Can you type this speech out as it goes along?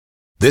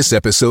This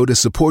episode is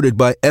supported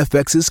by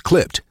FX's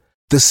Clipped,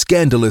 the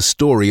scandalous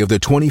story of the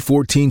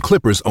 2014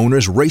 Clippers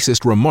owner's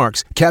racist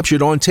remarks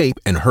captured on tape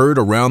and heard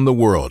around the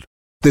world.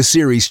 The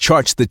series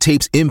charts the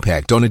tape's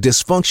impact on a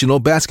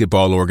dysfunctional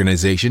basketball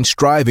organization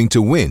striving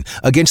to win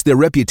against their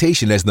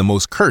reputation as the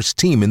most cursed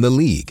team in the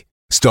league.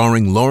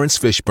 Starring Lawrence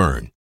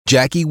Fishburne,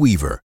 Jackie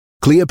Weaver,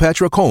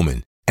 Cleopatra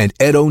Coleman, and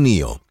Ed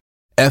O'Neill.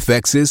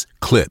 FX's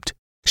Clipped,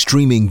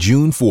 streaming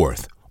June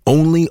 4th,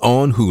 only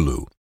on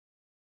Hulu.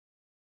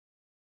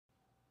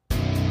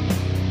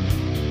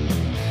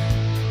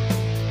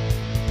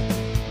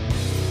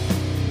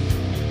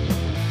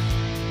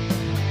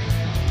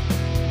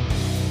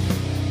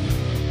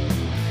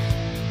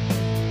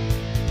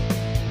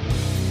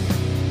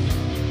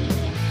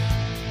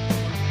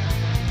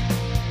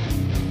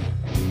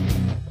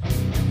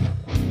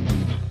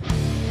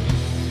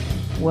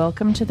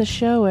 Welcome to the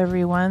show,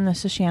 everyone.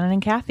 This is Shannon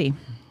and Kathy.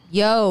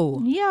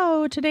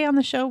 Yo. Today on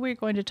the show, we're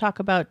going to talk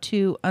about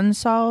 2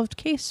 unsolved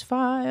case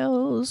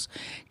files.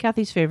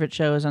 Kathy's favorite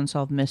show is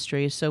Unsolved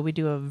Mysteries, so we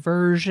do a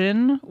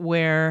version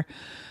where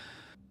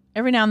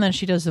every now and then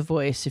she does the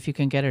voice, if you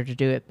can get her to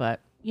do it,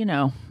 but, you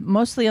know,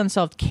 mostly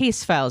unsolved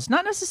case files,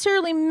 not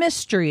necessarily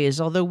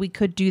mysteries, although we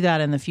could do that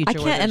in the future.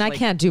 I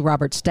can't do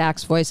Robert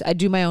Stack's voice. I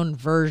do my own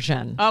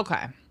version.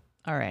 Okay.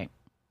 All right.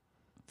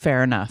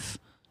 Fair enough.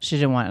 She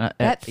didn't want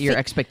your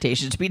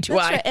expectations to be too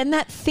high. Right. And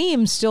that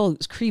theme still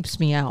creeps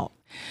me out.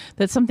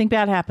 That something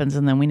bad happens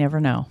and then we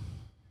never know.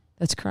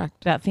 That's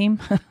correct. That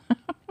theme?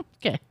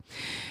 Okay.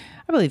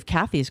 I believe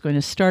Kathy is going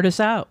to start us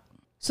out.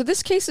 So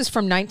this case is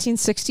from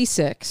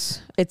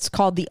 1966. It's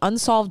called The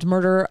Unsolved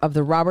Murder of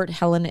the Robert,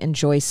 Helen, and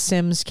Joyce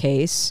Sims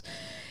case.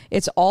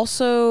 It's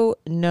also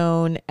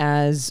known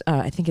as,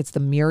 I think it's the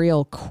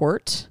Muriel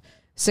Court,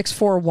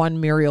 641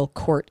 Muriel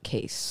Court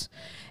case.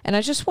 And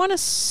I just want to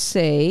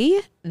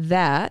say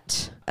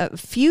that a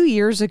few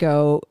years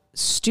ago,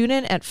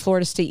 student at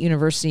Florida State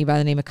University by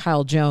the name of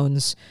Kyle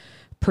Jones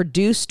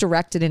produced,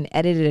 directed, and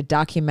edited a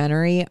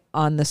documentary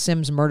on the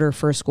Sims murder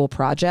for a school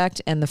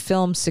project. And the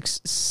film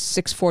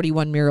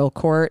 641 Muriel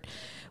Court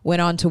went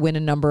on to win a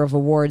number of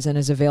awards and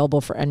is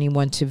available for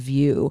anyone to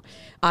view.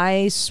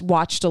 I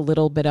watched a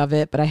little bit of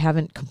it, but I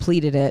haven't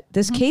completed it.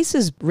 This case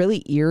is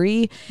really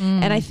eerie.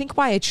 And I think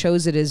why I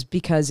chose it is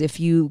because if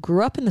you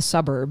grew up in the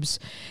suburbs,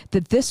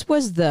 that this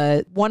was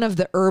one of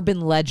the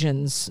urban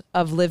legends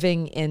of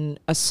living in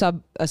a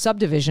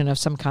subdivision of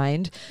some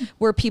kind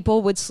where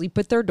people would sleep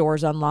with their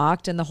doors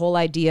unlocked. And the whole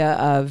idea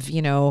of,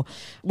 you know,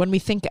 when I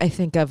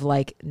think of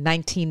like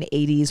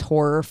 1980s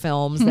horror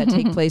films that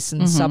take place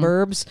in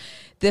suburbs.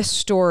 This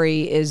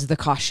story is the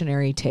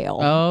cautionary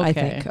tale, I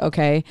think.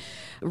 Okay.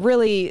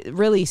 Really,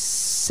 really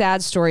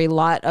sad story. A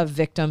lot of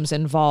victims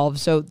involved.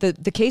 So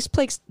the case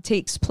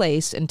takes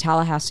place in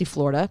Tallahassee,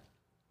 Florida.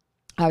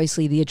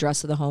 Obviously, the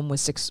address of the home was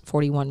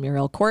 641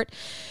 Muriel Court.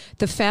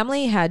 The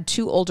family had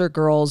 2 older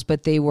girls,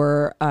 but they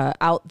were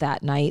out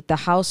that night. The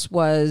house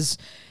was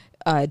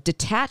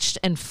detached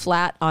and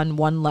flat on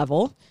one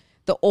level.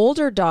 The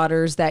older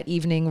daughters that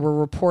evening were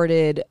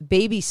reported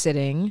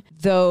babysitting,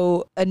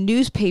 though a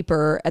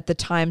newspaper at the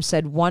time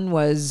said one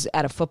was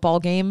at a football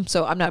game.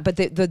 So but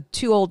the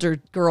 2 older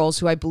girls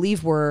who I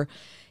believe were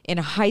in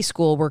high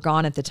school were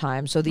gone at the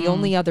time. So the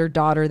only other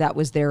daughter that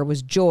was there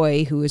was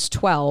Joy, who was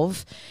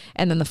 12,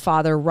 and then the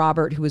father,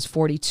 Robert, who was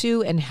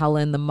 42, and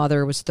Helen, the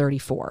mother, was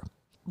 34.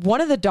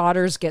 One of the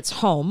daughters gets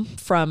home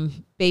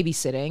from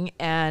babysitting,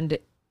 and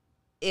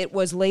it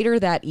was later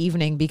that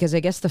evening because I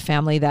guess the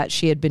family that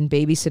she had been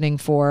babysitting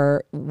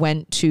for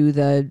went to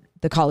the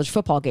college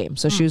football game.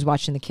 So she was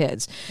watching the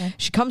kids. Okay.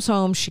 She comes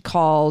home, she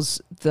calls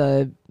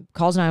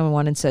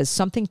 911 and says,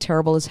 something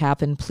terrible has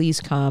happened. Please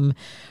come.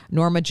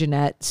 Norma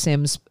Jeanette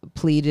Sims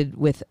pleaded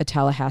with a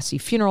Tallahassee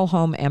funeral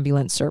home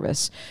ambulance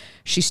service.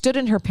 She stood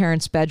in her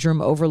parents'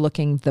 bedroom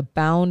overlooking the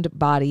bound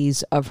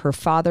bodies of her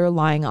father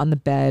lying on the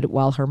bed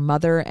while her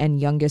mother and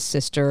youngest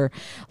sister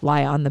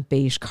lie on the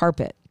beige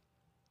carpet.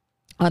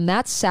 On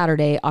that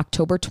Saturday,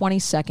 October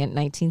 22nd,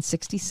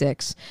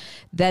 1966,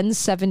 then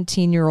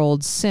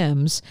 17-year-old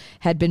Sims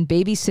had been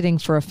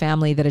babysitting for a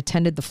family that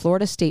attended the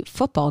Florida State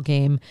football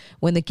game.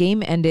 When the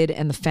game ended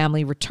and the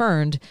family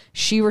returned,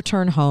 she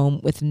returned home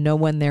with no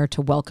one there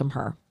to welcome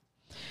her.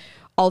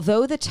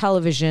 Although the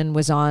television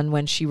was on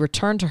when she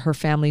returned to her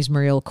family's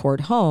Muriel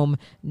Court home,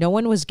 no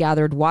one was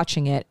gathered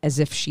watching it as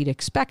if she'd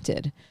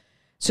expected.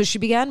 So she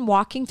began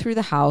walking through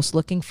the house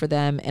looking for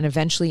them and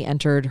eventually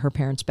entered her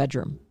parents'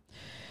 bedroom.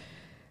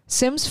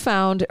 Sims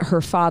found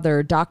her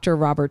father, Dr.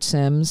 Robert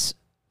Sims,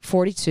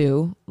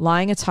 42,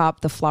 lying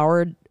atop the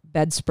flowered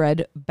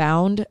bedspread,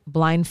 bound,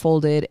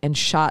 blindfolded, and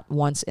shot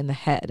once in the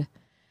head.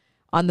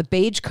 On the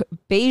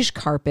beige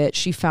carpet,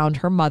 she found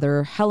her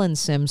mother, Helen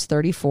Sims,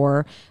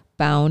 34,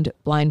 bound,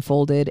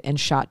 blindfolded, and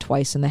shot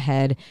twice in the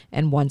head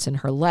and once in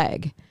her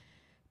leg.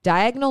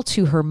 Diagonal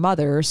to her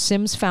mother,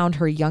 Sims found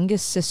her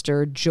youngest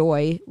sister,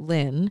 Joy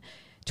Lynn,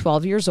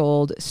 12 years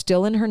old,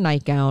 still in her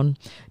nightgown.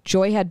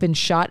 Joy had been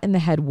shot in the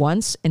head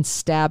once and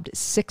stabbed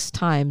 6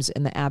 times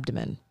in the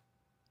abdomen.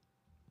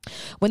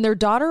 When their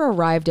daughter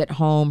arrived at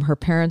home, her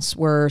parents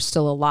were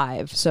still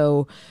alive.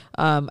 So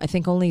I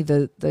think only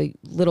the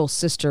little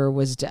sister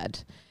was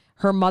dead.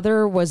 Her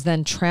mother was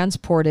then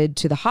transported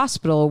to the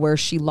hospital where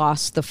she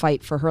lost the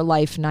fight for her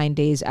life 9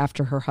 days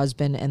after her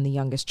husband and the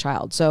youngest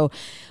child. So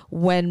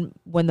when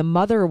the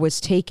mother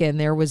was taken,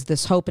 there was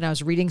this hope, and I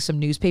was reading some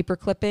newspaper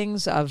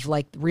clippings of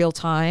like real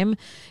time,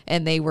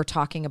 and they were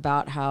talking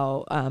about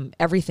how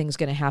everything's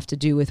going to have to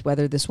do with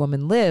whether this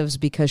woman lives,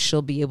 because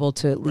she'll be able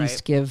to at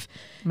least give,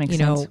 Makes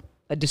sense.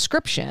 a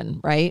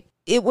description, right?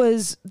 It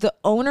was the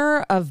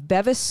owner of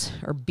Bevis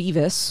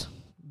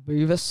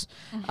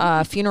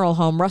Funeral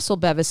Home, Russell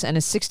Bevis, and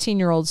his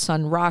 16-year-old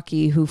son,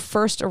 Rocky, who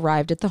first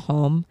arrived at the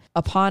home.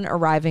 Upon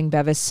arriving,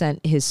 Bevis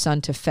sent his son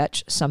to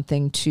fetch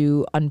something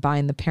to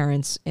unbind the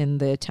parents in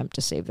the attempt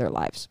to save their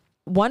lives.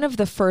 One of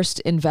the first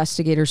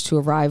investigators to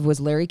arrive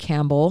was Larry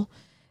Campbell,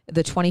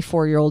 the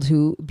 24-year-old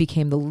who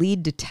became the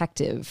lead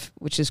detective,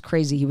 which is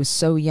crazy. He was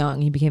so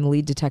young. He became the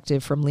lead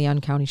detective from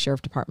Leon County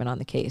Sheriff Department on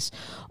the case.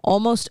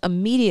 Almost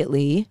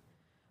immediately,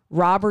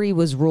 robbery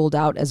was ruled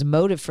out as a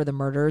motive for the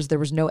murders. There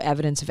was no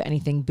evidence of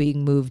anything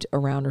being moved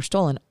around or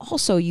stolen.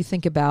 Also, you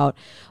think about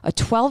a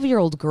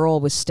 12-year-old girl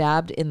was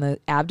stabbed in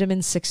the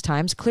abdomen 6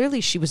 times. Clearly,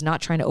 she was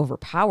not trying to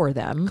overpower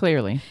them.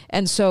 Clearly.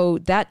 And so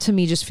that to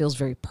me just feels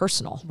very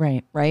personal.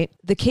 Right. Right.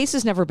 The case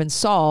has never been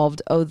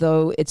solved,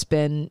 although it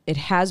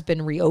has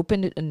been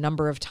reopened a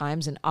number of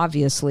times. And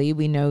obviously,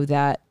 we know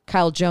that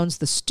Kyle Jones,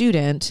 the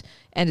student,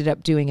 ended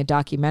up doing a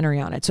documentary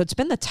on it. So it's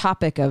been the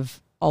topic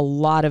of a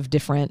lot of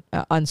different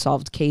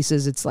unsolved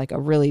cases. It's like a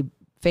really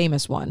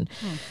famous one.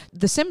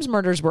 The Sims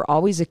murders were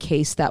always a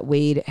case that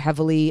weighed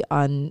heavily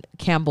on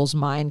Campbell's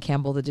mind,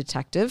 Campbell the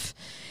detective.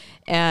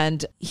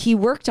 And he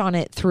worked on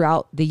it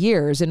throughout the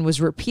years and was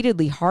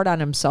repeatedly hard on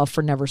himself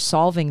for never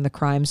solving the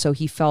crime. So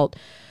he felt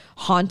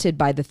haunted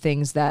by the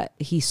things that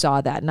he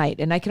saw that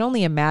night. And I can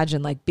only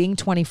imagine like being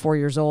 24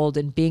 years old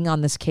and being on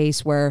this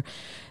case where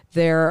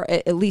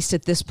at least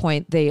at this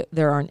point,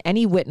 there aren't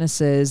any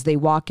witnesses. They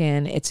walk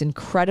in, it's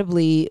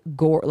incredibly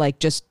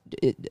grotesque,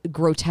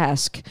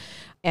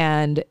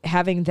 and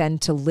having then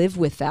to live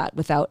with that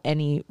without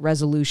any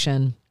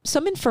resolution.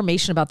 Some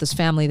information about this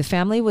family. The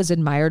family was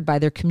admired by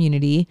their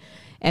community,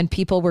 and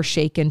people were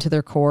shaken to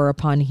their core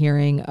upon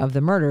hearing of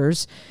the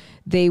murders.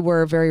 They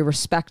were very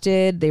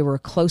respected. They were a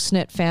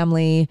close-knit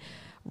family.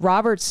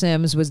 Robert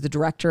Sims was the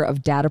director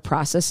of data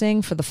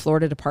processing for the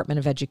Florida Department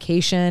of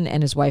Education,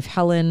 and his wife,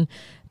 Helen,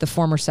 the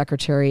former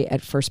secretary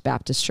at First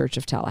Baptist Church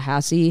of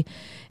Tallahassee.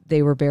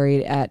 They were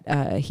buried at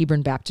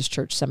Hebron Baptist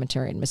Church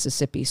Cemetery in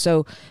Mississippi.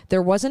 So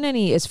there wasn't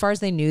any, as far as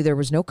they knew, there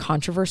was no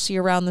controversy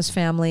around this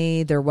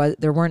family. There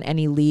weren't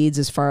any leads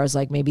as far as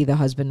like maybe the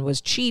husband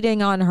was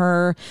cheating on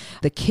her.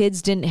 The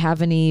kids didn't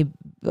have any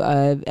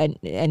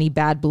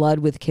bad blood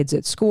with kids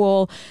at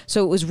school.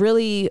 So it was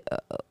really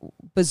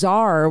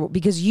bizarre,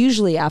 because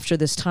usually after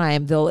this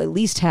time, they'll at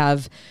least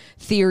have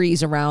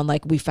theories around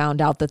like, we found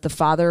out that the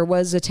father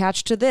was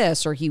attached to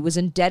this or he was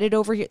indebted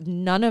over here.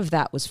 None of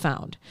that was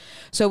found.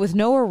 So with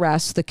no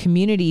arrests, the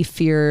community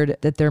feared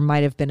that there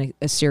might have been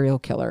a serial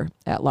killer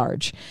at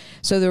large.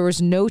 So there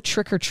was no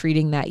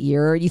trick-or-treating that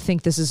year. You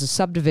think this is a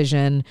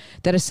subdivision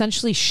that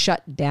essentially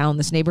shut down,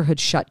 this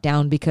neighborhood shut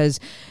down because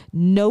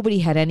nobody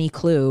had any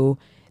clue.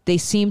 They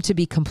seemed to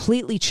be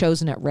completely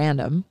chosen at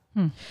random.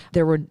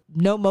 There were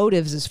no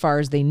motives as far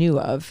as they knew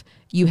of.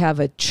 You have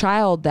a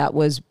child that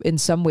was in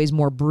some ways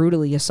more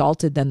brutally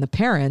assaulted than the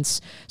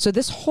parents. So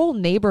this whole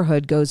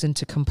neighborhood goes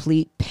into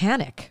complete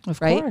panic,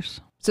 right? Of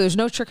course. So there's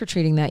no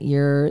trick-or-treating that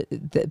year.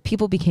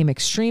 People became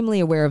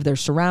extremely aware of their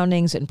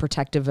surroundings and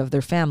protective of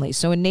their families.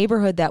 So a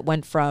neighborhood that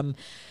went from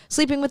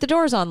sleeping with the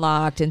doors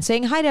unlocked and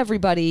saying hi to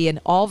everybody, and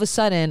all of a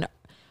sudden,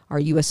 are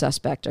you a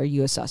suspect? Are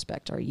you a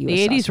suspect? Are you a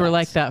suspect? The 80s were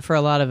like that for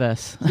a lot of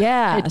us.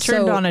 Yeah. It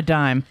turned on a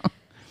dime.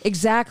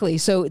 Exactly.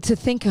 So to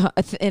think,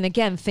 and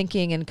again,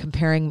 thinking and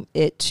comparing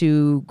it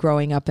to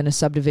growing up in a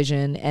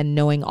subdivision and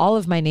knowing all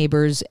of my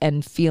neighbors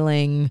and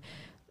feeling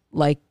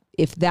like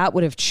if that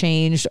would have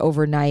changed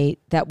overnight,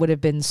 that would have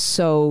been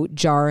so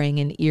jarring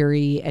and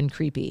eerie and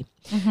creepy.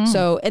 Mm-hmm.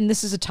 So, and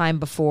this is a time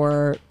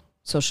before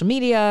social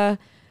media,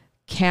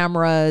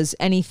 cameras,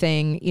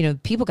 anything,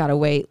 people got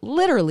away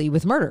literally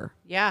with murder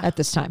at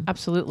this time.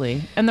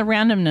 Absolutely. And the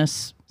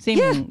randomness,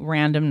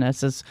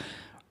 randomness is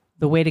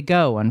the way to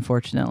go,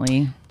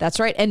 unfortunately. That's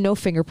right. And no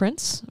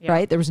fingerprints,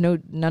 right? There was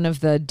none of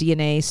the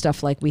DNA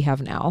stuff like we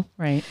have now.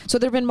 Right. So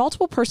there have been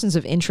multiple persons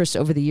of interest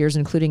over the years,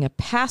 including a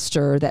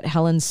pastor that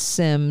Helen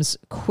Sims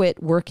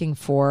quit working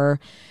for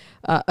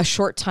a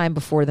short time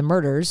before the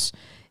murders,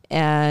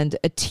 and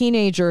a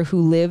teenager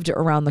who lived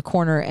around the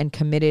corner and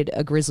committed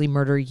a grisly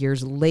murder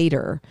years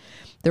later.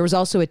 There was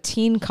also a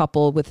teen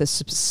couple with a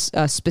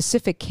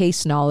specific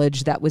case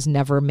knowledge that was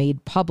never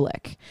made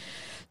public.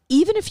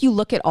 Even if you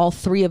look at all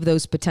 3 of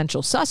those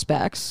potential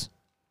suspects,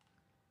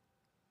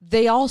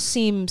 they all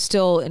seem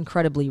still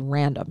incredibly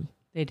random.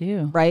 They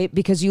do. Right?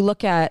 Because you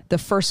look at the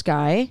first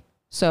guy,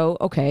 so,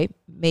 okay,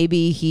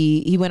 Maybe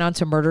he went on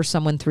to murder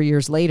someone 3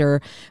 years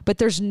later, but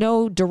there's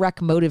no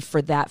direct motive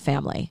for that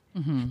family.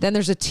 Then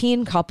there's a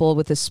teen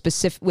couple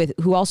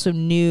who also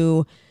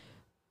knew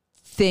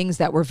things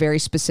that were very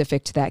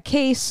specific to that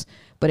case,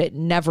 but it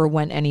never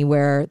went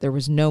anywhere. There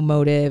was no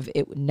motive.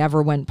 It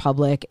never went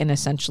public. And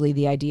essentially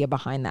the idea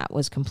behind that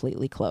was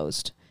completely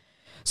closed.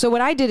 So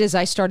what I did is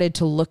I started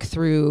to look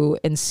through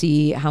and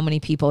see how many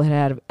people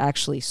had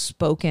actually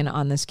spoken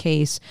on this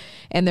case.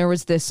 And there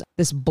was this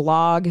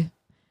blog,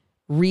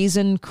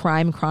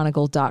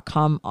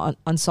 reasonCrimeChronicle.com,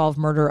 Unsolved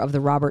Murder of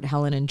the Robert,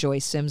 Helen, and Joy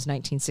Sims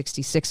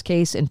 1966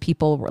 case. And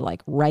people were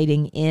like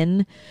writing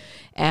in,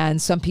 and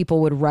some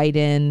people would write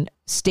in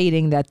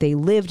stating that they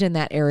lived in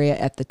that area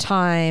at the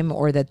time,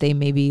 or that they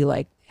maybe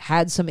like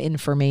had some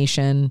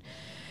information.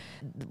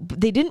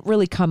 They didn't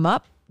really come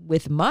up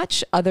with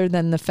much other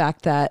than the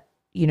fact that,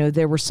 you know,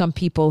 there were some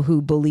people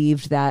who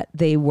believed that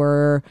they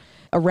were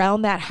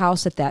around that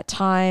house at that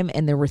time,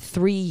 and there were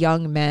 3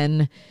 young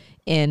men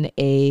in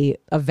a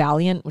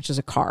Valiant, which is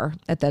a car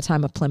at that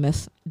time, a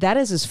Plymouth. That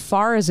is as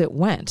far as it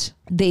went.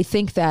 They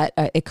think that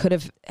it could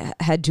have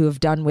had to have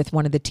done with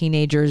one of the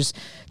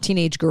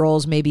teenage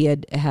girls maybe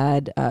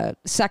had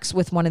sex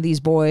with one of these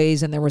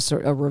boys, and there was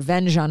sort of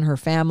revenge on her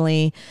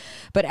family.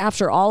 But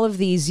after all of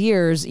these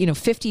years, you know,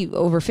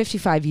 over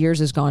 55 years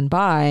has gone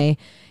by.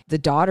 The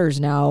daughters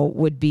now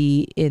would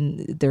be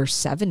in their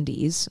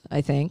 70s,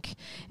 I think,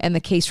 and the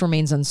case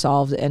remains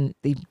unsolved. And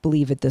they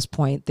believe at this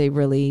point they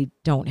really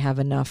don't have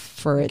enough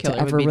for it to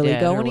ever really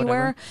go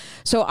anywhere.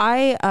 So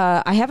I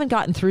haven't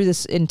gotten through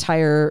this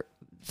entire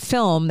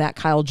film that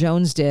Kyle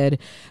Jones did,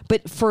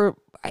 but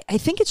I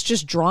think it's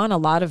just drawn a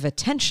lot of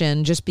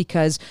attention just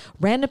because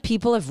random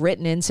people have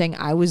written in saying,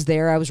 I was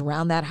there, I was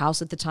around that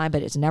house at the time,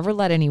 but it's never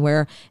led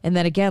anywhere. And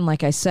then again,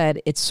 like I said,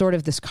 it's sort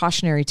of this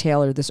cautionary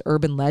tale or this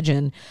urban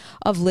legend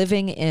of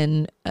living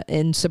in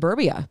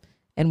suburbia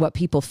and what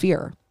people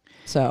fear.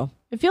 So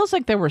it feels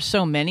like there were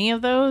so many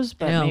of those,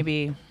 but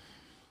maybe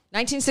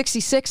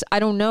 1966, I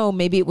don't know,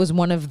 maybe it was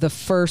one of the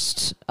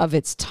first of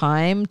its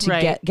time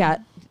to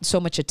get so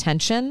much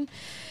attention.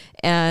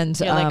 And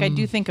like I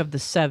do think of the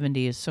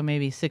 70s, so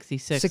maybe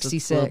 66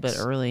 was a little bit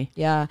early.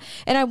 Yeah.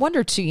 And I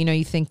wonder too, you know,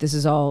 you think this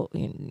is all,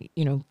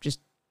 you know, just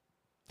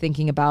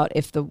thinking about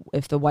if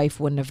the wife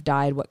wouldn't have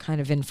died, what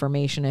kind of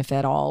information, if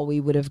at all, we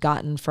would have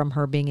gotten from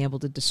her being able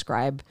to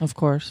describe, of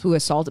course, who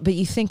assaulted. But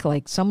you think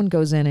like someone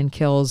goes in and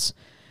kills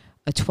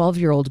a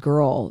 12-year-old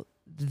girl,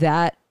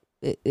 that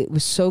it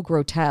was so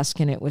grotesque,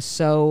 and it was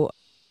so,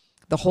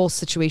 the whole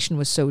situation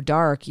was so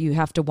dark. You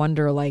have to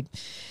wonder, like,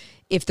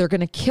 if they're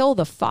going to kill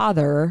the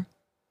father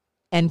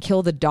and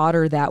kill the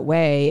daughter that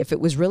way, if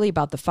it was really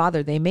about the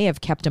father, they may have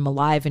kept him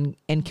alive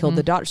and killed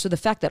the daughter. So the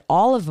fact that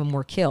all of them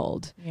were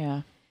killed,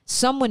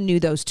 someone knew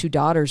those 2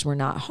 daughters were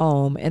not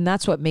home. And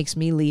that's what makes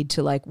me lead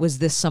to like, was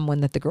this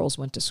someone that the girls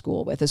went to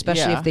school with,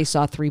 especially if they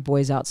saw 3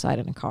 boys outside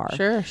in a car?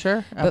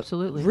 Sure.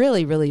 Absolutely. But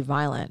really, really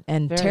violent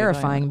and very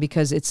terrifying violent.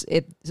 Because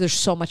there's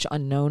so much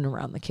unknown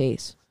around the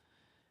case.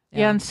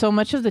 Yeah. And so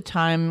much of the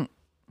time,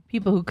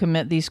 people who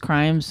commit these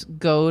crimes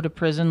go to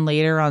prison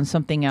later on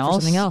something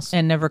else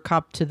and never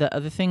cop to the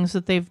other things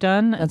that they've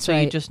done. That's so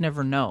right. You just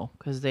never know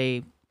because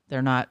they're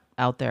not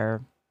out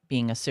there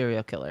being a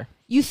serial killer.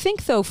 You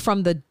think, though,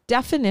 from the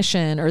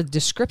definition or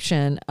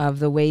description of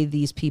the way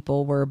these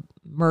people were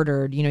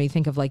murdered, you know, you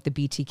think of like the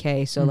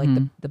BTK, so like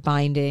the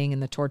binding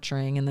and the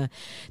torturing and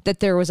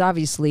that there was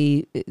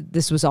obviously,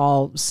 this was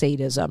all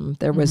sadism.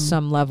 There was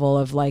some level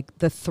of like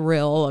the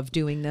thrill of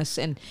doing this.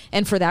 And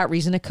for that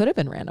reason, it could have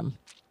been random.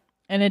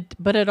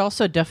 But it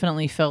also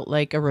definitely felt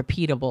like a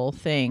repeatable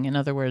thing. In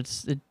other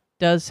words, it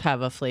does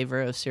have a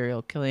flavor of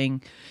serial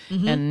killing,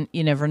 and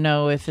you never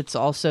know if it's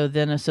also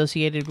then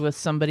associated with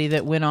somebody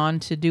that went on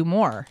to do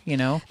more, you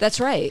know? That's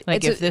right.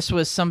 Like if this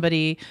was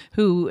somebody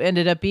who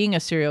ended up being a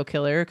serial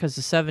killer, because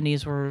the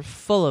 70s were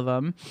full of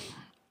them,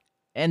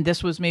 and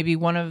this was maybe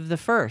one of the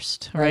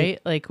first, right?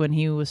 Like when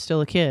he was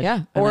still a kid.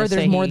 Yeah, or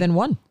there's more than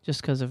one.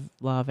 Just because of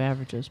law of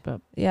averages,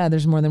 but... Yeah,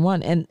 there's more than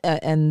one.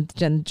 And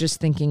Jen, just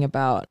thinking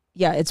about...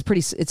 Yeah, it's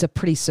a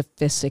pretty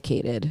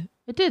sophisticated...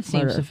 It did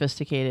seem murder.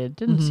 sophisticated.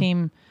 Didn't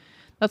seem...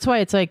 That's why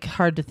it's like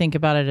hard to think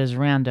about it as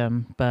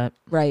random, but...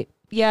 Right.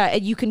 Yeah,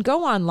 and you can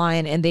go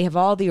online and they have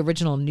all the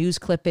original news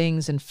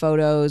clippings and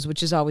photos,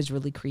 which is always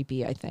really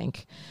creepy, I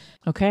think.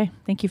 Okay,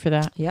 thank you for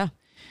that. Yeah.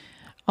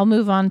 I'll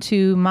move on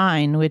to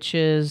mine, which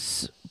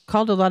is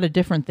called a lot of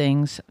different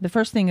things. The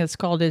first thing it's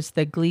called is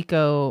the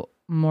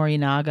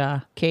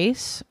Glico-Morinaga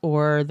case,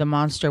 or the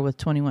monster with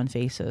 21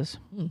 faces.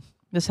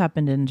 This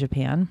happened in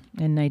Japan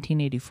in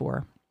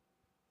 1984.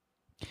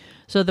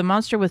 So the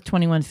monster with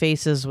 21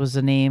 faces was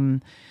a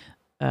name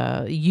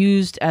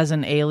used as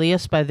an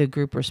alias by the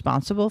group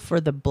responsible for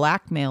the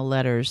blackmail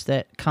letters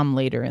that come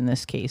later in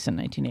this case in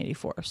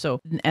 1984. So,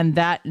 and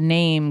that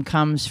name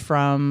comes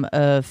from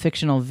a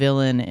fictional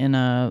villain in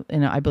a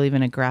I believe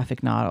in a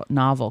graphic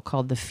novel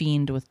called The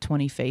Fiend with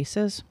 20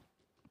 Faces.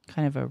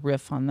 Kind of a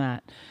riff on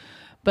that.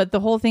 But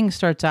the whole thing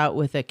starts out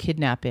with a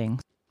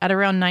kidnapping. At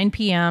around 9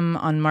 p.m.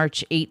 on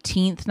March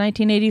 18th,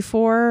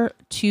 1984,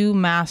 2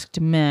 masked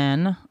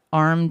men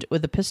armed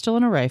with a pistol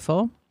and a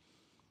rifle.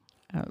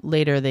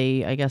 Later,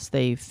 I guess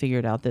they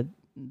figured out that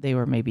they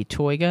were maybe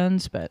toy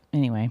guns, but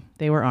anyway,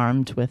 they were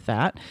armed with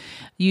that.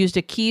 Used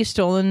a key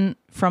stolen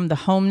from the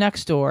home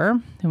next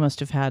door, who must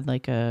have had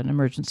like an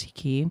emergency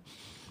key,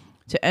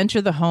 to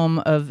enter the home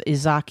of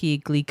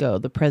Izaki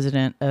Glico, the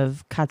president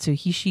of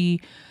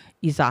Katsuhishi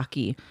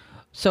Izaki.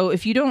 So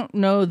if you don't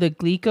know the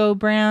Glico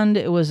brand,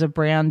 it was a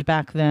brand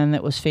back then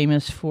that was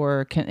famous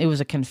for, it was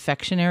a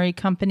confectionery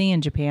company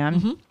in Japan.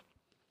 Mm-hmm.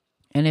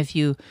 And if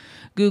you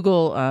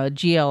Google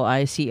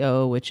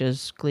Glico, which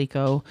is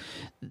Glico,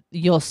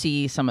 you'll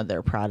see some of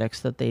their products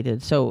that they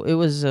did. So it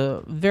was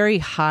a very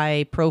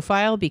high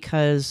profile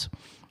because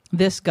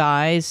this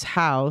guy's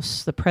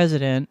house, the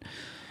president,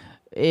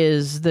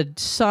 is the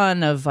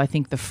son of, I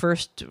think, the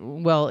first,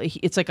 well,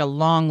 it's like a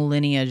long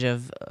lineage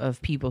of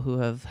people who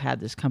have had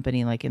this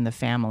company like in the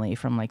family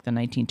from like the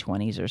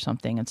 1920s or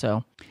something. And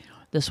so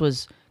this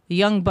was the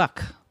young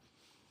buck.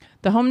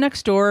 The home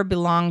next door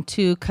belonged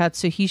to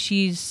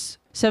Katsuhishi's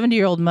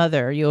 70-year-old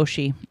mother,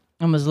 Yoshi,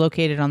 and was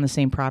located on the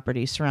same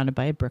property, surrounded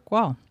by a brick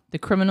wall. The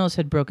criminals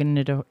had broken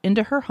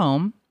into her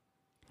home,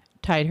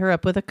 tied her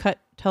up with a cut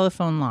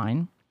telephone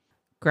line,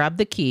 grabbed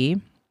the key,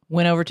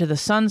 went over to the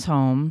son's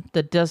home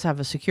that does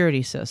have a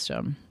security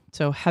system.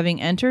 So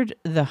having entered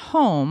the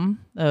home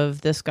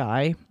of this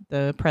guy,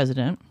 the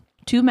president,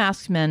 two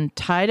masked men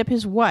tied up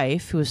his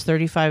wife, who was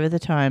 35 at the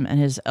time, and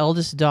his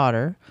eldest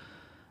daughter,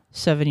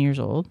 7 years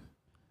old,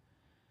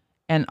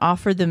 and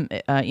offered them,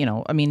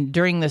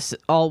 during this,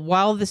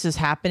 while this is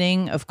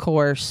happening, of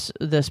course,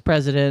 this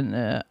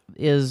president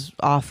is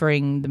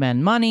offering the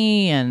men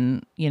money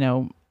and,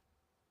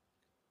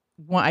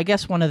 I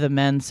guess one of the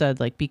men said,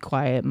 like, be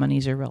quiet,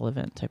 money's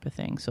irrelevant type of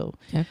thing. So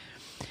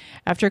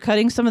after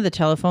cutting some of the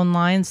telephone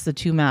lines, the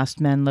two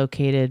masked men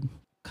located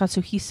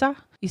Katsuhisa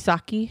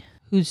Izaki,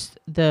 who's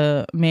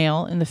the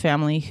male in the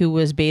family who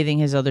was bathing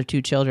his other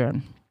two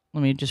children.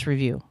 Let me just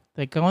review.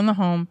 They go in the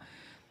home.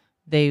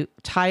 They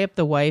tie up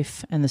the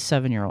wife and the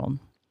 7-year-old.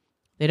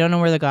 They don't know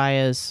where the guy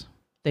is.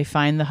 They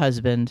find the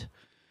husband,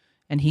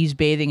 and he's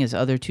bathing his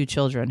other two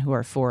children, who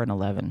are 4 and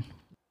 11.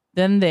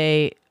 Then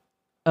they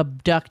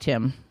abduct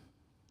him.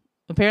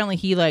 Apparently,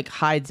 he like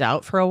hides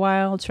out for a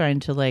while, trying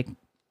to like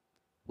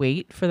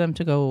wait for them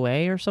to go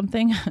away or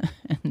something.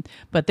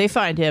 But they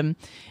find him,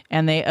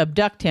 and they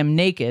abduct him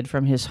naked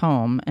from his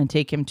home and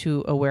take him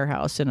to a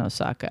warehouse in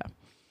Osaka.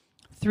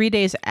 3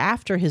 days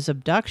after his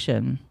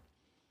abduction,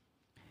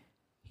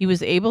 he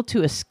was able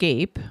to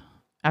escape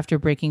after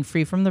breaking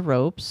free from the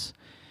ropes.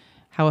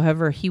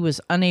 However, he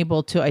was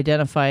unable to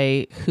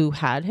identify who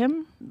had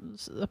him,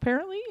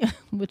 apparently,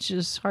 which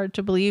is hard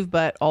to believe.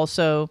 But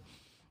also,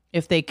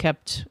 if they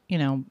kept,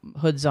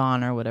 hoods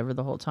on or whatever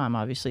the whole time,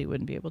 obviously, you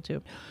wouldn't be able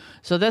to.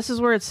 So this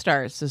is where it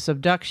starts, this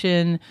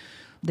abduction.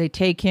 They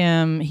take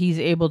him. He's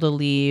able to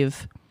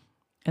leave.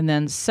 And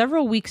then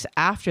several weeks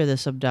after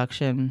this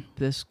abduction,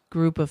 this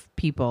group of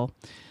people,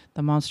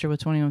 the monster with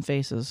 21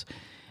 faces,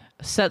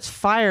 sets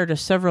fire to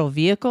several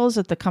vehicles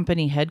at the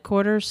company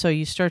headquarters. So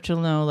you start to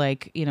know,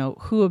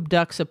 who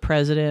abducts a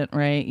president,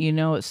 right?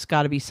 It's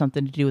got to be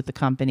something to do with the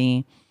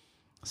company,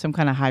 some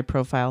kind of high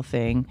profile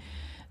thing.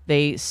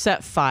 They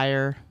set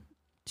fire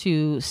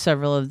to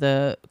several of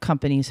the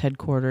company's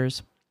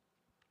headquarters.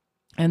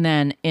 And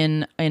then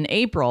in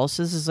April,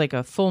 so this is like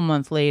a full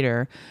month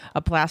later,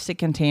 a plastic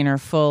container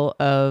full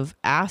of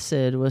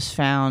acid was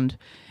found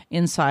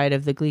inside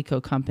of the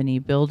Glico company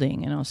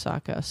building in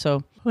Osaka.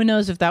 So who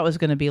knows if that was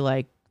going to be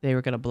like they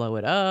were going to blow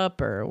it up,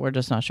 or we're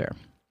just not sure.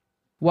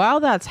 While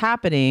that's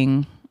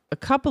happening, a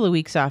couple of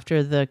weeks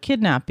after the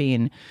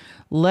kidnapping,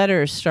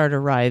 letters start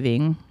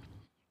arriving.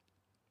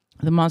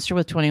 The monster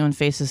with 21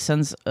 faces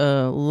sends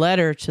a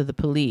letter to the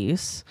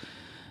police,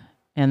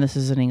 and this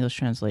is an English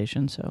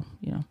translation, so,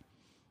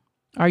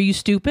 Are you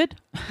stupid?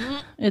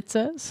 It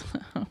says.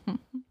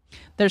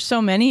 There's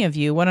so many of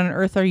you. What on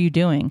earth are you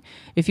doing?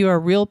 If you are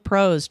real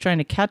pros trying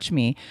to catch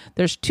me,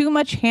 there's too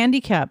much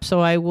handicap,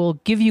 so I will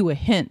give you a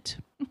hint.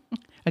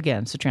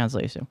 Again, it's a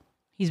translation.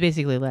 He's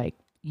basically like,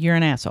 you're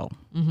an asshole.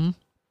 Mm-hmm.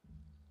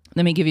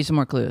 Let me give you some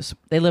more clues.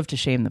 They live to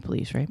shame the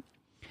police, right?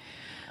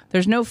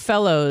 There's no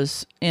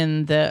fellows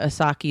in the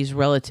Asaki's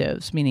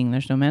relatives, meaning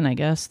there's no men, I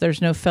guess. There's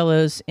no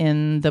fellows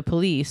in the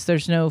police.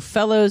 There's no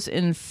fellows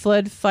in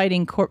flood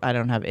fighting corp. I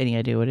don't have any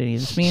idea what any of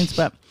this means,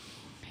 but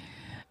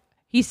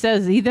he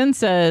then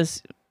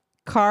says,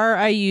 car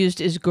I used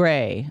is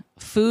gray.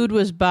 Food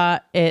was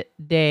bought at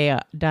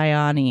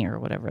Diani or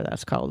whatever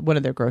that's called. One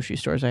of their grocery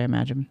stores, I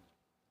imagine.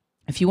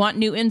 If you want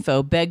new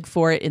info, beg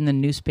for it in the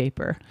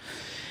newspaper.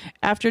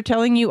 After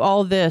telling you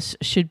all this,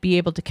 should be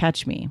able to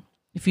catch me.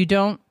 If you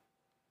don't,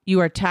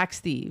 you are tax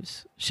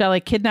thieves. Shall I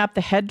kidnap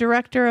the head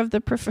director of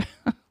the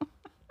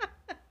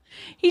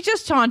He's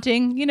just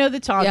taunting. The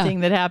taunting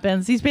that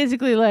happens. He's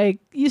basically like,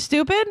 you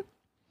stupid?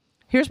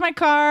 Here's my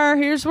car.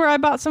 Here's where I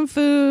bought some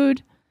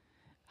food.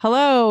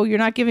 Hello, you're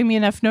not giving me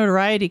enough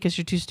notoriety because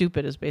you're too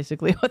stupid is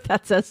basically what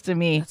that says to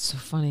me. That's so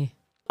funny.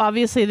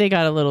 obviously they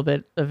got a little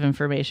bit of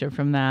information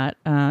from that.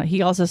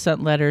 He also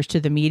sent letters to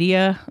the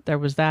media. There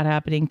was that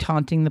happening,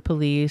 taunting the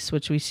police,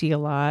 which we see a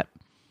lot.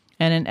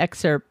 And an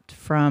excerpt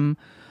from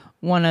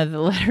one of the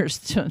letters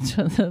to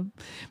the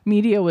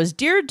media was,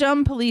 "Dear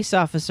dumb police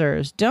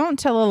officers, don't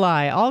tell a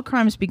lie. All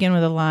crimes begin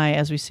with a lie,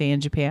 as we say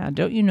in Japan.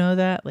 Don't you know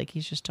that?" Like,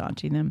 he's just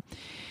taunting them.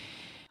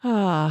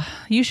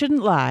 You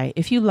shouldn't lie.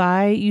 If you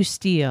lie, you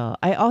steal.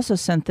 I also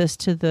sent this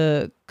to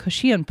the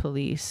Koshian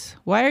police.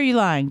 Why are you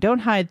lying? Don't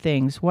hide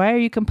things. Why are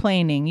you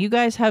complaining? You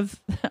guys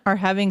are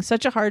having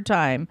such a hard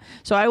time.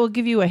 So I will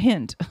give you a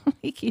hint.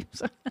 He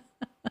keeps...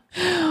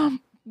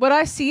 What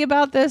I see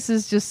about this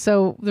is just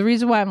the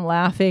reason why I'm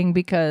laughing,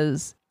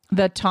 because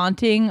the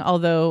taunting,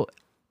 although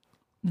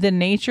the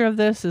nature of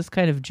this is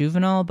kind of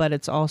juvenile, but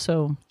it's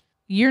also,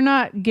 you're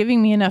not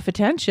giving me enough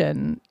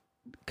attention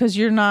because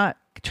you're not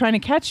trying to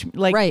catch me.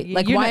 Like, right.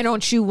 Like, why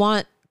don't you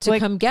want to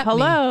come get me?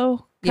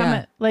 Hello.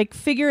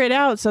 Figure it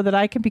out so that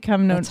I can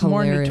become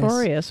more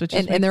notorious.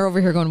 And they're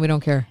over here going, we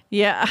don't care.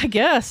 Yeah, I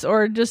guess.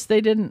 Or just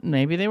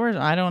maybe they were,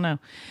 I don't know.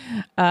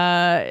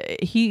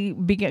 He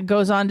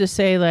goes on to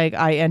say, like,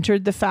 I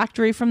entered the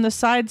factory from the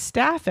side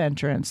staff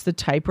entrance. The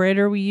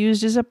typewriter we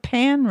used is a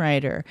pan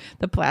writer.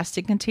 The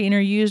plastic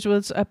container used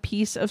was a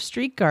piece of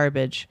street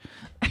garbage.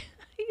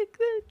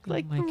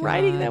 Like,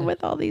 writing them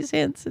with all these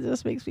hints. It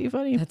just makes me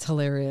funny. That's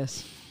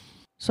hilarious.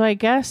 So I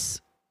guess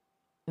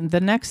the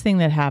next thing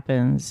that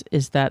happens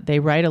is that they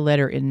write a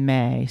letter in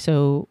May.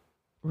 So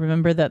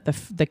remember that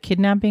the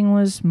kidnapping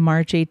was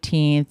March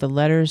 18th. The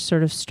letters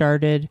sort of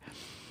started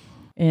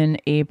in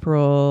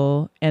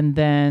April. And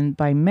then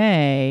by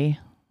May,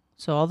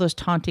 so all those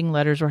taunting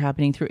letters were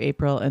happening through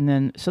April. And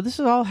then, so this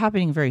is all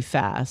happening very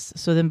fast.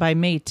 So then by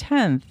May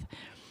 10th,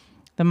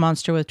 the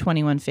monster with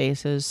 21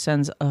 faces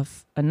sends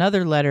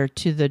another letter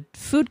to the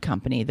food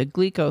company, the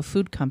Glico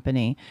food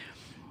company,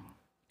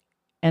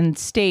 and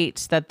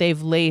states that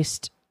they've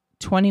laced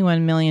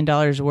 $21 million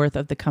worth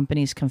of the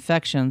company's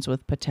confections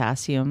with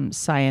potassium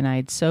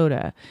cyanide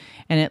soda.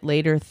 And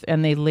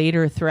they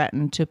later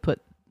threatened to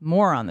put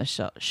more on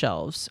the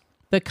shelves.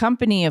 The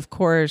company, of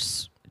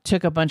course,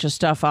 took a bunch of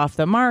stuff off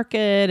the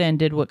market and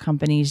did what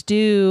companies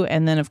do.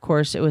 And then, of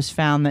course, it was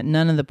found that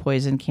none of the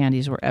poison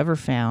candies were ever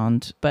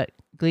found. But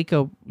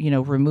Glico,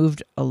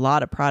 removed a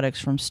lot of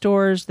products from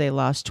stores. They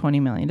lost $20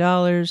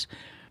 million,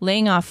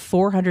 laying off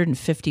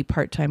 450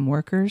 part-time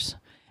workers.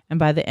 And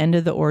by the end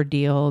of the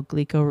ordeal,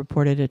 Glico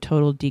reported a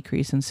total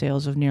decrease in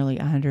sales of nearly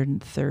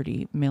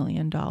 $130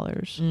 million.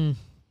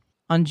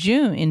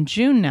 In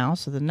June now,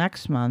 so the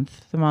next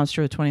month, the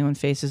monster with 21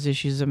 faces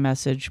issues a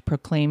message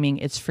proclaiming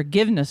its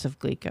forgiveness of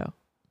Glico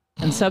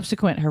and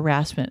subsequent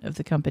harassment of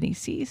the company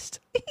ceased.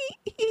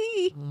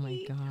 Oh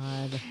my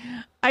God.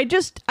 I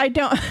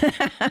don't.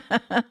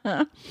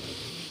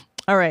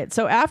 All right.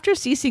 So after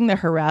ceasing the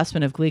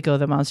harassment of Glico,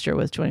 the monster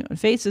with 21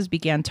 faces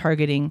began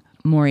targeting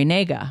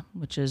Morinaga,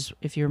 which is,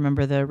 if you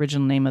remember, the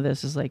original name of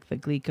this is like the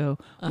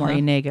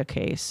Glico-Morinaga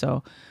case.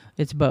 So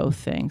it's both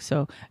things.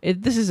 So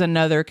this is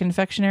another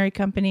confectionery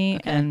company.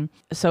 Okay. And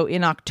so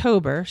in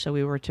October, so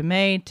we were to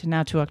May to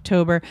now to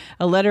October,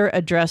 a letter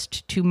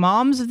addressed to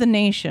moms of the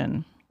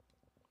nation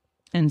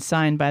and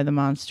signed by the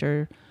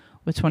monster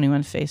with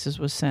 21 faces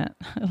was sent.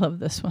 I love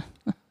this one.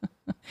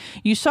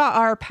 You saw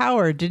our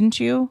power, didn't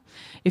you?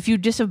 If you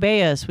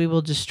disobey us, we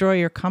will destroy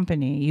your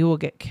company. You will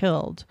get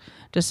killed.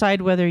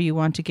 Decide whether you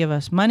want to give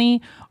us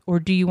money or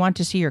do you want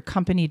to see your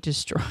company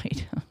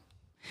destroyed?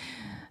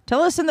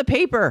 Tell us in the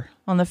paper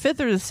on the 5th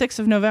or the 6th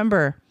of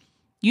November.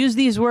 Use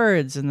these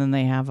words. And then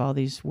they have all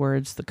these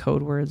words, the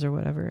code words or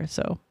whatever.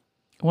 So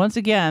once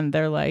again,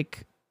 they're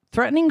like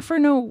threatening for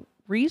no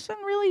reason,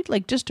 really?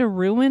 Like just to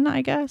ruin,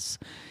 I guess.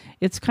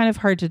 It's kind of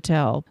hard to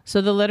tell.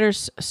 So the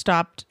letters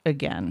stopped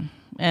again,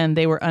 and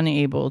they were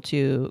unable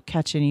to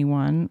catch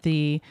anyone.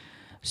 The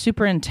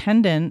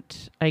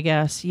superintendent, I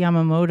guess,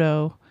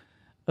 Yamamoto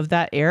of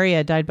that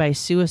area died by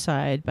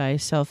suicide by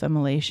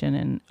self-immolation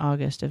in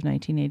August of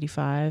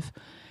 1985.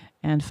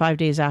 And 5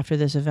 days after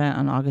this event,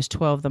 on August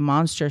 12, the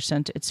monster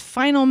sent its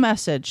final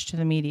message to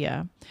the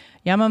media.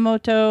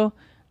 Yamamoto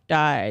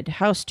died.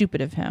 How stupid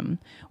of him.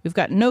 We've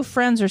got no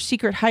friends or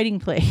secret hiding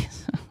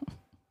place.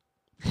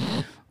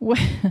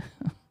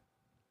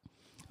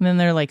 And then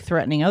they're like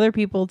threatening other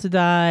people to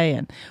die.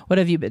 And what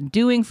have you been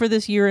doing for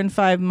this year and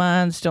 5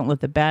 months? Don't let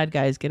the bad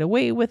guys get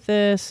away with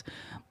this.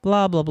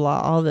 Blah, blah,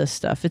 blah. All this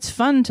stuff. It's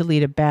fun to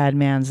lead a bad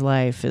man's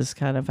life is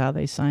kind of how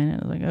they sign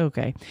it. Like,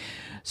 okay.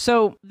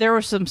 So there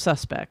were some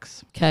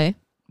suspects. Okay.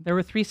 There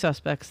were 3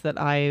 suspects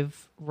that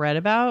I've read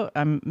about.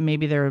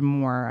 Maybe there are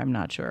more. I'm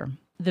not sure.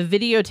 The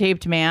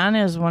videotaped man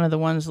is one of the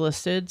ones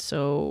listed.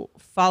 So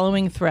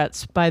following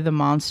threats by the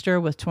monster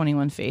with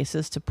 21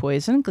 faces to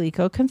poison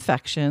Glico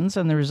confections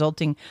and the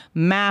resulting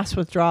mass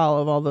withdrawal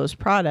of all those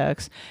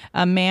products,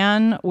 a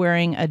man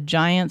wearing a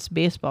Giants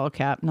baseball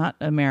cap, not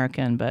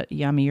American, but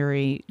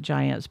Yomiuri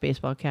Giants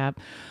baseball cap,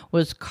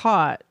 was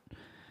caught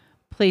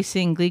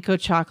placing Glico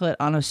chocolate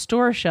on a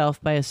store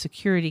shelf by a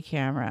security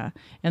camera.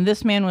 And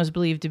this man was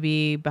believed to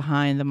be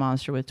behind the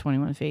monster with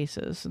 21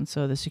 faces. And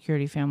so the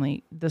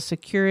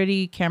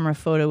security camera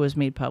photo was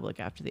made public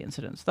after the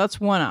incident. So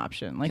that's one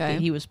option, like that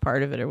he was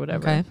part of it or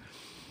whatever. Okay.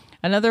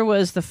 Another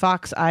was the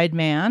fox-eyed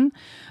man.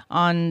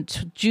 On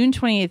June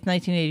 28th,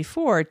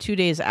 1984, 2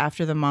 days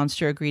after the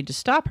monster agreed to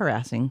stop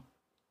harassing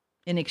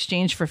in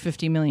exchange for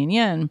 50 million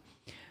yen,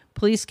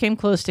 police came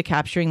close to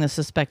capturing the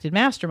suspected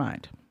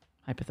mastermind,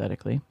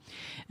 hypothetically.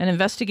 An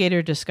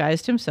investigator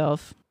disguised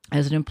himself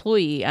as an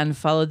employee and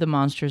followed the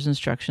monster's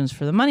instructions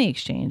for the money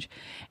exchange.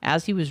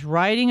 As he was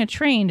riding a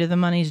train to the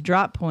money's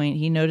drop point,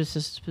 he noticed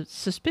a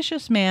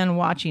suspicious man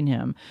watching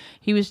him.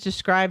 He was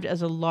described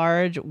as a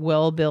large,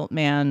 well-built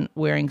man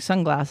wearing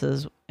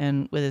sunglasses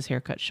and with his hair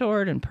cut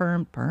short and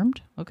permed.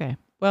 Okay.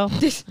 Well,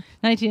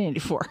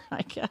 1984,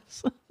 I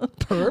guess.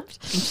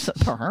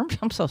 Permed?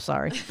 I'm so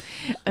sorry.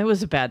 It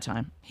was a bad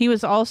time. He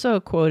was also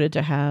quoted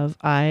to have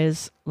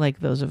eyes like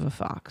those of a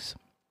fox.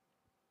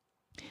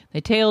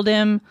 They tailed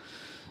him.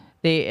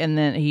 He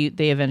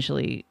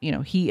eventually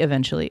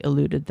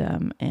eluded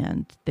them,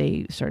 and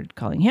they started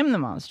calling him the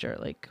monster.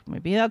 Like,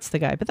 maybe that's the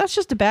guy, but that's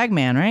just a bag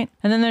man, right?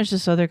 And then there's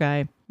this other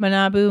guy,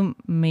 Manabu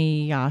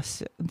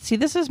Miyase. See,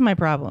 this is my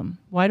problem.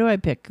 Why do I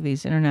pick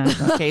these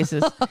international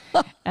cases?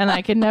 And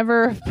I can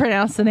never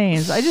pronounce the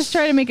names. I just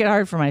try to make it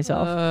hard for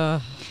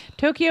myself.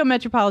 Tokyo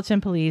Metropolitan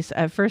Police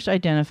at first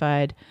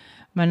identified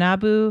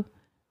Manabu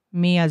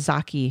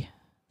Miyazaki,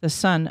 the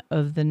son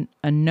of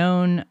a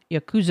known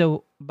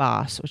Yakuza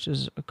boss, which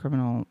is a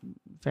criminal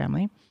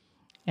family,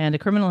 and a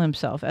criminal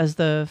himself, as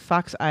the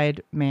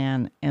fox-eyed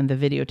man and the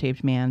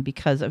videotaped man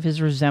because of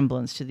his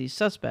resemblance to these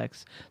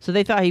suspects. So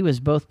they thought he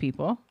was both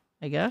people,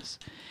 I guess.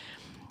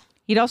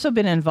 He'd also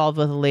been involved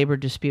with a labor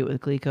dispute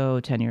with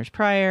Glico 10 years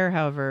prior.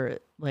 However,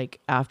 like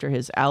after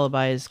his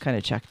alibis kind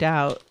of checked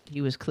out,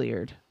 he was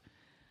cleared.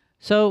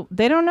 So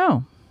they don't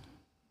know.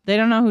 They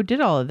don't know who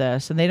did all of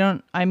this, and they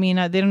don't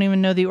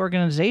even know the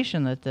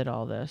organization that did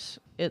all this.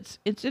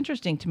 It's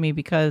interesting to me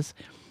because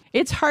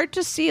it's hard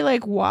to see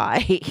like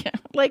why.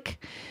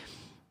 Like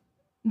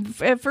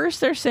at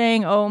first they're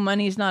saying, "Oh,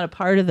 money's not a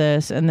part of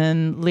this," and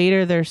then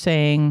later they're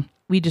saying,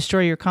 "We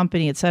destroy your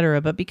company,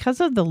 etc." But because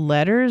of the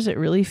letters, it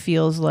really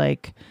feels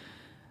like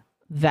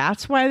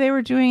that's why they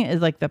were doing it.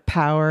 Is like the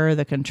power,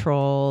 the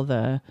control,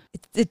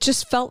 It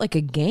just felt like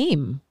a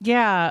game.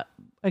 Yeah,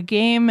 a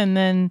game, and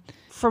then.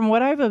 From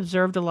what I've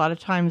observed, a lot of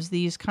times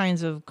these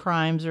kinds of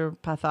crimes or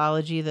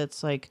pathology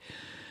that's like,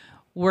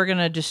 we're going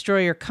to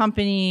destroy your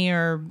company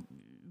or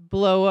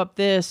blow up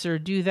this or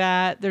do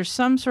that. There's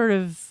some sort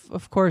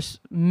of course,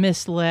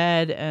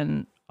 misled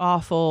and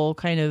awful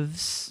kind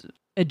of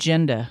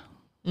agenda.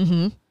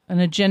 Mm-hmm. An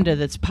agenda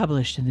that's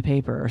published in the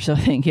paper or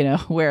something,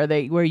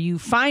 where you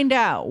find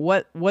out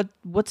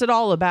what's it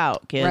all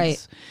about, kids.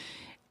 Right.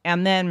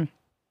 And then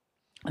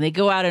they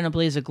go out in a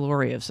blaze of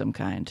glory of some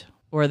kind.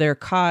 Or they're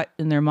caught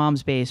in their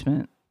mom's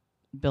basement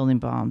building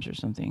bombs or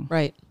something.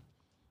 Right.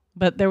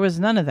 But there was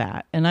none of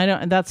that. And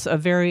that's a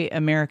very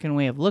American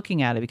way of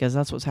looking at it because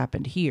that's what's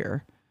happened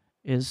here.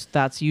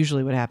 That's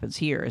usually what happens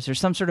here. Is there's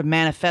some sort of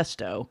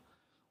manifesto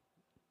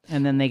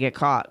and then they get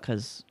caught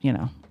because,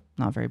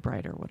 not very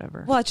bright or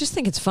whatever. Well, I just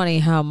think it's funny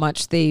how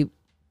much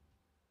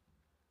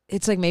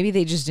it's like maybe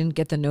they just didn't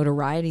get the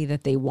notoriety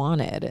that they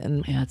wanted.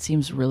 And yeah, it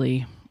seems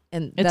really...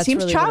 And it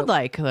seems really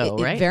childlike, though,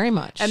 right? Very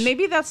much. And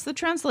maybe that's the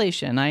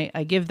translation.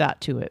 I give that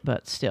to it,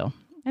 but still.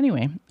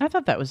 Anyway, I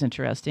thought that was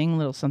interesting. A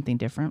little something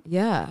different.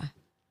 Yeah.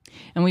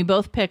 And we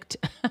both picked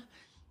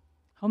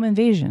home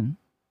invasion.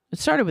 It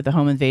started with the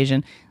home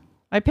invasion.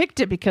 I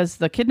picked it because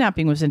the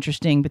kidnapping was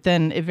interesting, but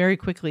then it very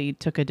quickly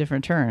took a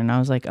different turn. And I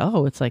was like,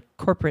 oh, it's like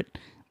corporate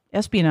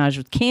espionage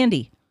with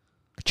candy.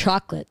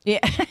 Chocolate. Yeah.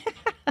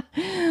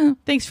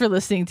 Thanks for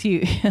listening to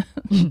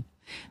you.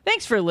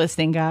 Thanks for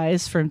listening,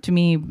 guys, to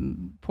me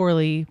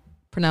poorly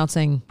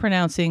pronouncing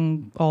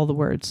all the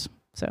words.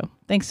 So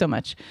thanks so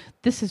much.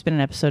 This has been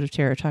an episode of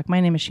Terror Talk. My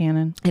name is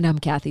Shannon. And I'm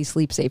Kathy.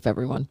 Sleep safe,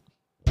 everyone.